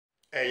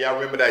Hey, y'all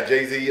remember that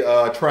Jay-Z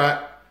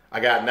track? I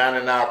got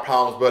 99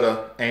 problems,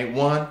 but ain't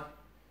one.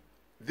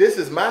 This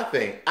is my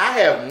thing. I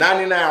have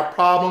 99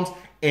 problems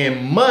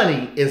and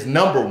money is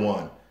number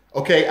one.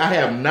 Okay, I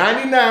have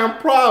 99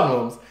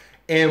 problems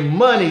and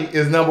money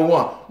is number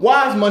one.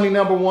 Why is money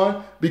number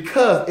one?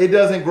 Because it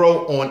doesn't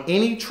grow on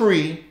any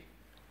tree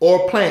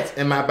or plants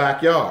in my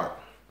backyard.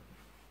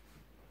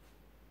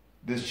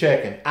 Just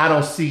checking. I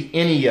don't see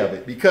any of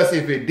it because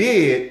if it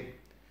did,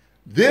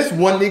 this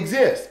wouldn't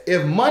exist.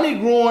 If money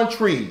grew on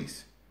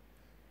trees,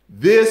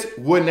 this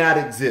would not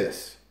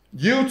exist.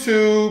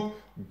 YouTube,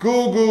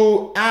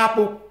 Google,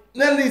 Apple,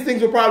 none of these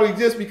things would probably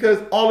exist because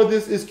all of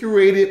this is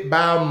curated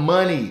by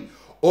money,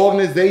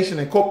 organization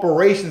and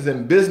corporations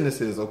and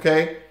businesses,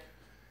 okay?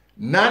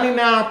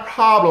 99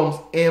 problems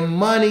and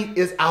money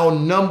is our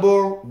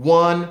number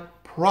one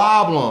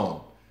problem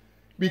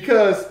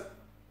because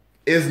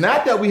it's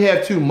not that we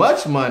have too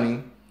much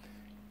money,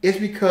 it's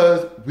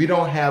because we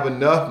don't have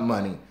enough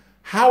money.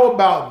 How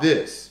about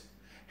this?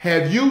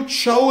 Have you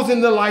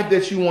chosen the life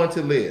that you want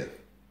to live?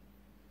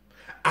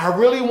 I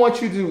really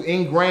want you to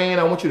ingrain,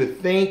 I want you to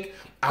think,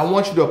 I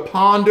want you to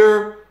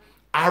ponder.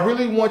 I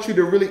really want you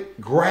to really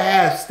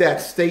grasp that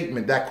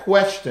statement, that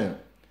question.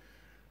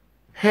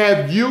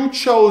 Have you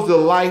chose the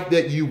life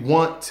that you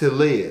want to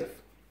live?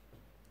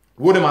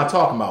 What am I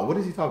talking about? What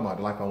is he talking about?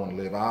 The life I want to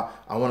live.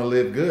 I want to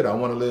live good. I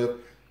want to live.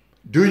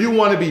 Do you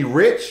want to be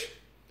rich?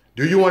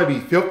 Do you want to be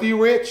filthy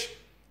rich?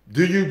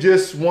 Do you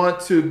just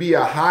want to be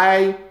a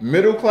high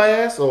middle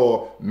class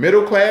or low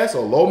middle class?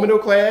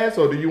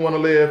 Or do you want to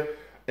live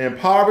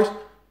impoverished?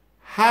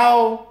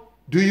 How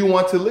do you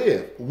want to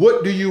live?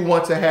 What do you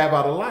want to have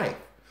out of life?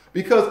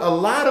 Because a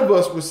lot of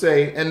us would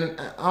say, and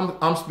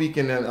I'm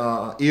speaking in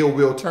ill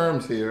will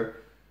terms here,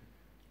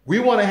 we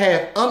want to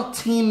have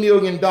umpteen $1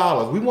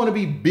 million. We want to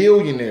be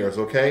billionaires,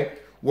 okay?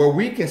 Where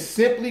we can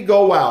simply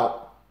go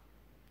out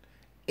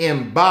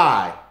and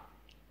buy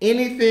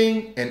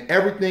anything and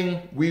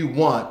everything we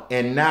want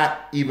and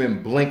not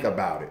even blink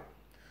about it.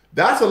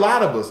 That's a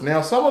lot of us.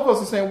 Now, some of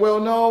us are saying, well,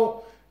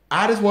 no,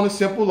 I just want a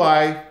simple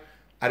life.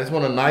 I just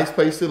want a nice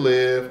place to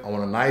live. I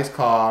want a nice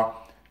car.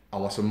 I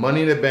want some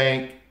money in the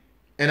bank.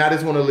 And I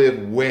just want to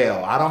live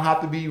well. I don't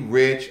have to be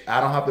rich. I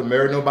don't have to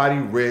marry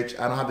nobody rich.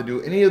 I don't have to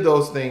do any of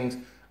those things.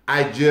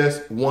 I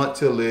just want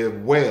to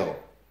live well.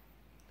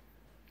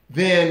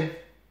 Then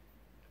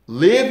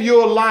live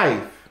your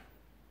life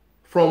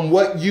from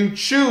what you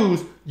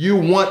choose you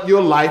want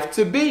your life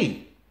to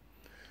be.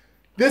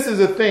 This is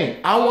a thing.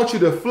 I want you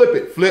to flip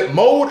it. Flip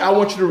mode. I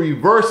want you to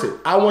reverse it.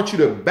 I want you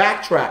to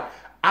backtrack.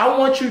 I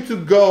want you to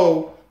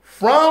go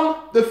from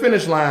the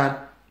finish line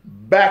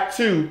back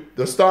to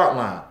the start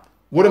line.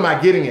 What am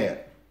I getting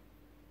at?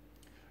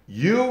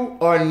 You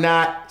are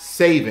not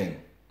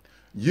saving.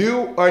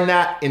 You are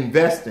not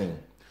investing.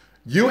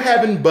 You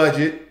haven't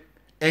budgeted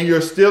and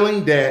you're still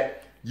in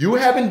debt. You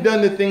haven't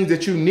done the things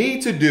that you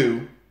need to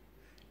do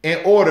in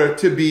order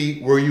to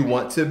be where you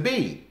want to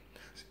be.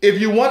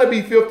 If you want to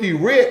be filthy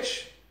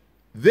rich,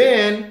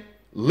 then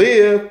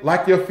live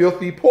like you're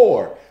filthy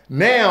poor.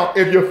 Now,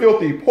 if you're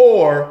filthy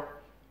poor,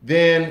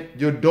 then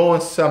you're doing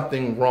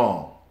something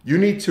wrong. You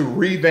need to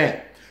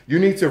revamp. You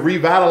need to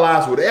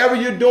revitalize whatever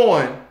you're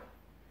doing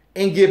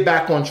and get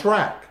back on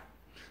track.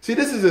 See,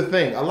 this is the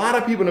thing. A lot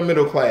of people in the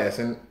middle class,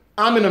 and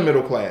I'm in the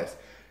middle class,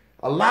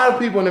 a lot of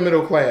people in the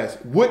middle class,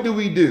 what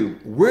do?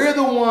 We're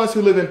the ones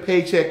who live in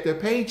paycheck to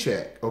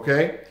paycheck,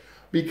 okay?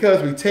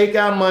 Because we take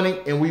our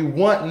money and we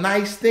want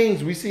nice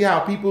things. We see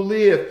how people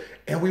live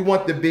and we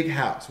want the big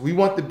house. We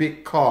want the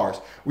big cars.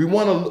 We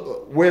want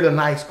to wear the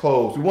nice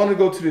clothes. We want to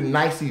go to the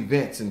nice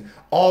events and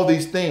all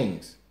these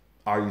things.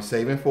 Are you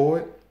saving for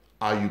it?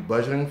 Are you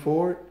budgeting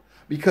for it?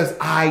 Because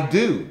I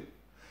do.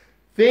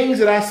 Things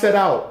that I set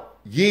out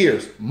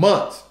years,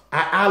 months,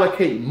 I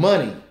allocate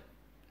money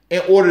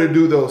in order to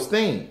do those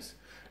things.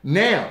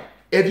 Now,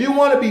 if you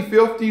want to be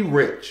filthy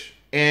rich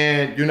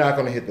and you're not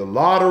going to hit the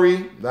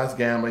lottery, that's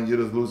gambling. You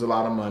just lose a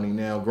lot of money.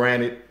 Now,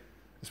 granted,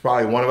 it's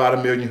probably one out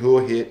of a million who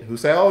will hit, who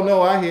say, oh,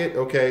 no, I hit.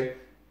 Okay,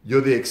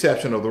 you're the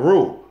exception of the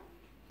rule.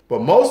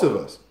 But most of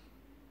us,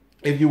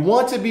 if you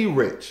want to be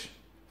rich,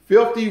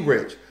 filthy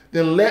rich,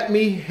 then let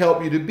me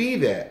help you to be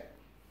that.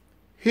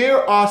 Here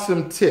are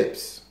some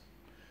tips.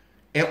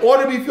 In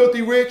order to be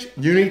filthy rich,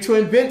 you need to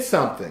invent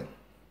something.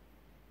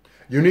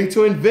 You need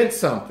to invent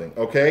something,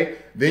 okay?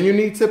 Then you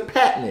need to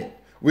patent it.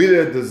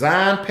 Whether a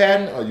design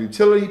patent or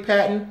utility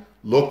patent,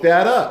 look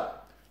that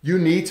up. You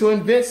need to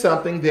invent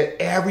something that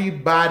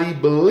everybody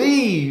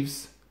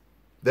believes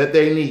that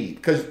they need.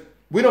 Because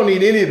we don't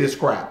need any of this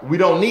crap. We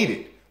don't need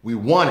it. We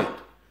want it,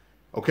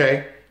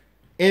 okay?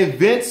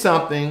 Invent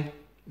something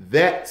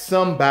that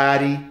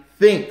somebody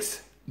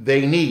thinks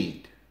they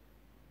need.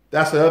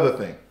 That's the other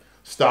thing.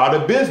 Start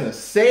a business.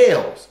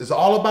 Sales. It's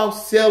all about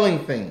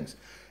selling things.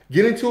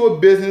 Get into a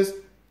business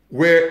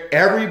where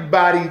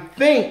everybody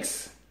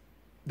thinks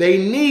they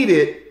need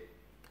it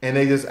and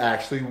they just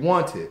actually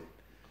want it.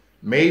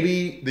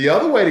 Maybe the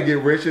other way to get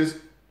rich is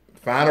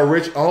find a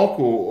rich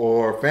uncle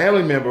or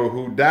family member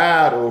who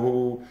died or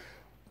who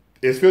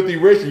It's filthy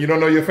rich and you don't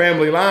know your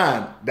family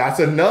line. That's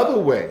another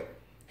way.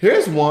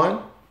 Here's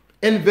one.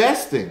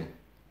 Investing.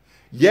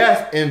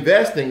 Yes,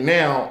 investing.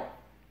 Now,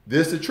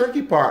 this is the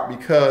tricky part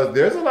because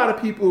there's a lot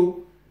of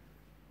people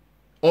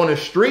on the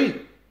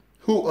street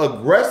who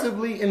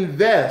aggressively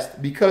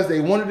invest because they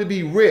wanted to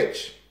be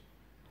rich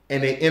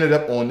and they ended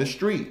up on the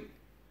street.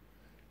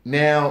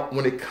 Now,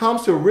 when it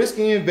comes to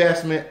risky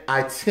investment,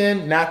 I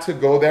tend not to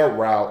go that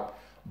route,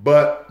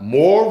 but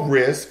more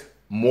risk,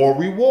 more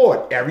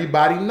reward.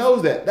 Everybody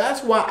knows that.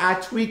 That's why I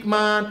tweak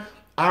mine.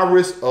 I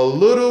risk a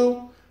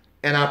little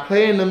and I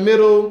play in the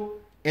middle,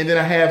 and then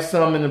I have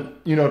some in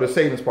the, the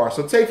savings part.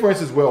 So take, for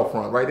instance,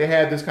 Wealthfront, right? They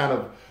have this kind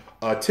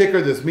of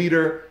ticker, this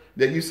meter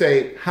that you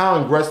say,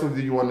 how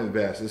aggressively do you want to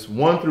invest? It's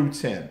 1 through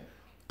 10.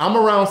 I'm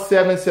around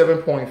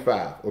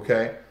 7.5,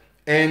 okay?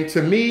 And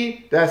to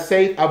me, that's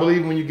safe. I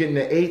believe when you get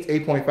into 8,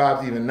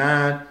 8.5 to even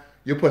 9,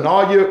 you're putting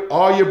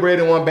all your bread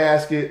in one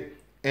basket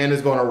and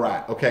it's going to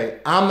rot, okay?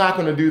 I'm not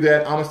going to do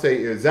that. I'm going to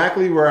stay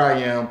exactly where I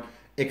am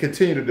and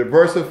continue to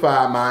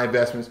diversify my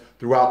investments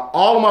throughout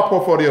all of my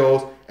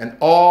portfolios and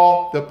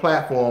all the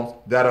platforms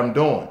that I'm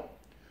doing.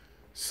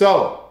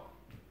 So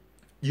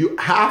you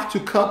have to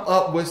come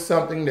up with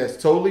something that's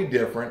totally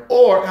different.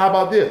 Or how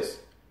about this?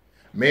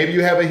 Maybe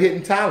you have a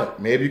hidden talent.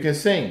 Maybe you can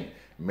sing.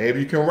 Maybe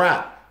you can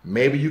rap.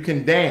 Maybe you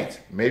can dance.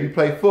 Maybe you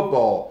play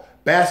football,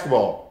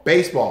 basketball,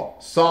 baseball,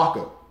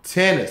 soccer,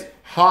 tennis,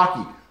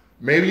 hockey.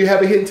 Maybe you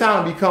have a hidden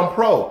talent, become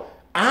pro.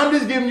 I'm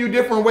just giving you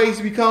different ways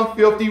to become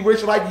filthy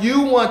rich like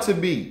you want to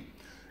be.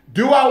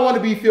 Do I want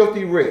to be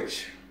filthy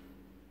rich?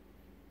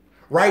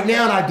 Right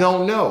now, I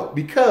don't know.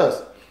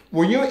 Because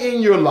when you're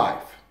in your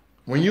life,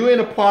 when you're in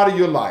a part of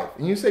your life,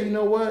 and you say, you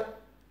know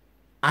what?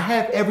 I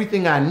have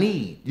everything I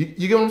need.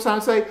 You get what I'm trying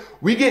to say?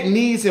 We get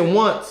needs and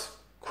wants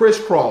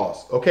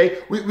crisscross, okay?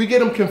 We get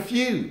them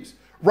confused.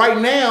 Right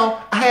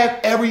now, I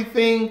have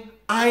everything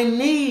I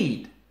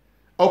need.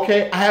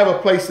 Okay, I have a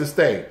place to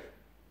stay.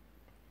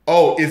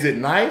 Oh, is it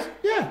nice?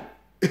 Yeah,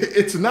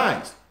 it's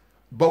nice.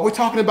 But we're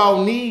talking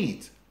about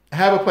needs. I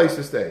have a place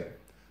to stay.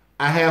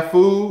 I have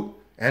food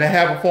and I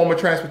have a form of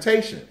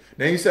transportation.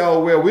 Then you say,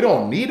 oh, well, we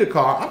don't need a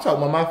car. I'm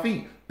talking about my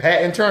feet.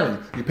 Pat and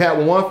turning. You pat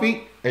with one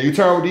feet and you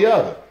turn with the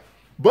other.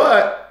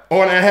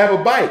 Or I have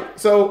a bike.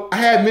 So I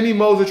have many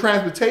modes of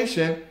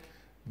transportation.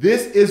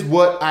 This is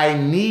what I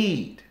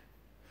need.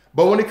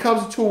 But when it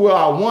comes to what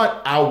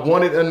I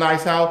wanted a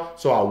nice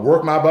house. So I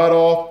worked my butt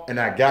off and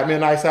I got me a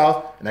nice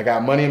house and I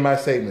got money in my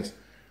savings.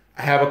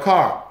 I have a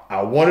car.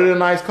 I wanted a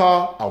nice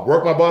car. I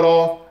worked my butt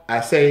off.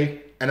 I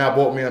saved and I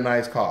bought me a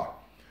nice car.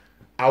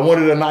 I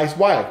wanted a nice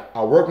wife.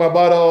 I worked my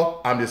butt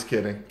off. I'm just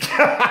kidding.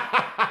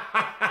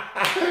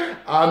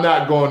 I'm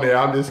not going there.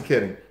 I'm just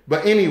kidding.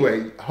 But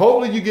anyway,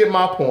 hopefully you get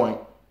my point,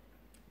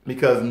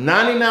 because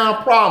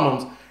 99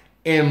 problems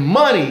in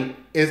money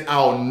is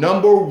our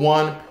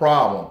 #1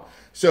 problem.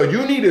 So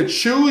you need to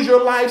choose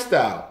your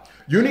lifestyle.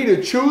 You need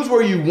to choose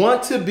where you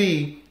want to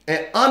be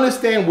and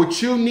understand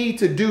what you need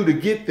to do to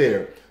get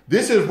there.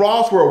 This is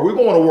Ross World. We're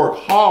going to work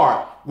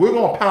hard. We're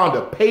going to pound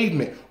the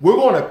pavement. We're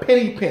going to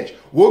penny pinch.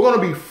 We're going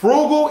to be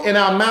frugal in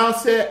our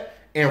mindset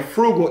and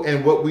frugal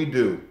in what we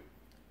do.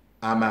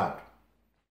 I'm out.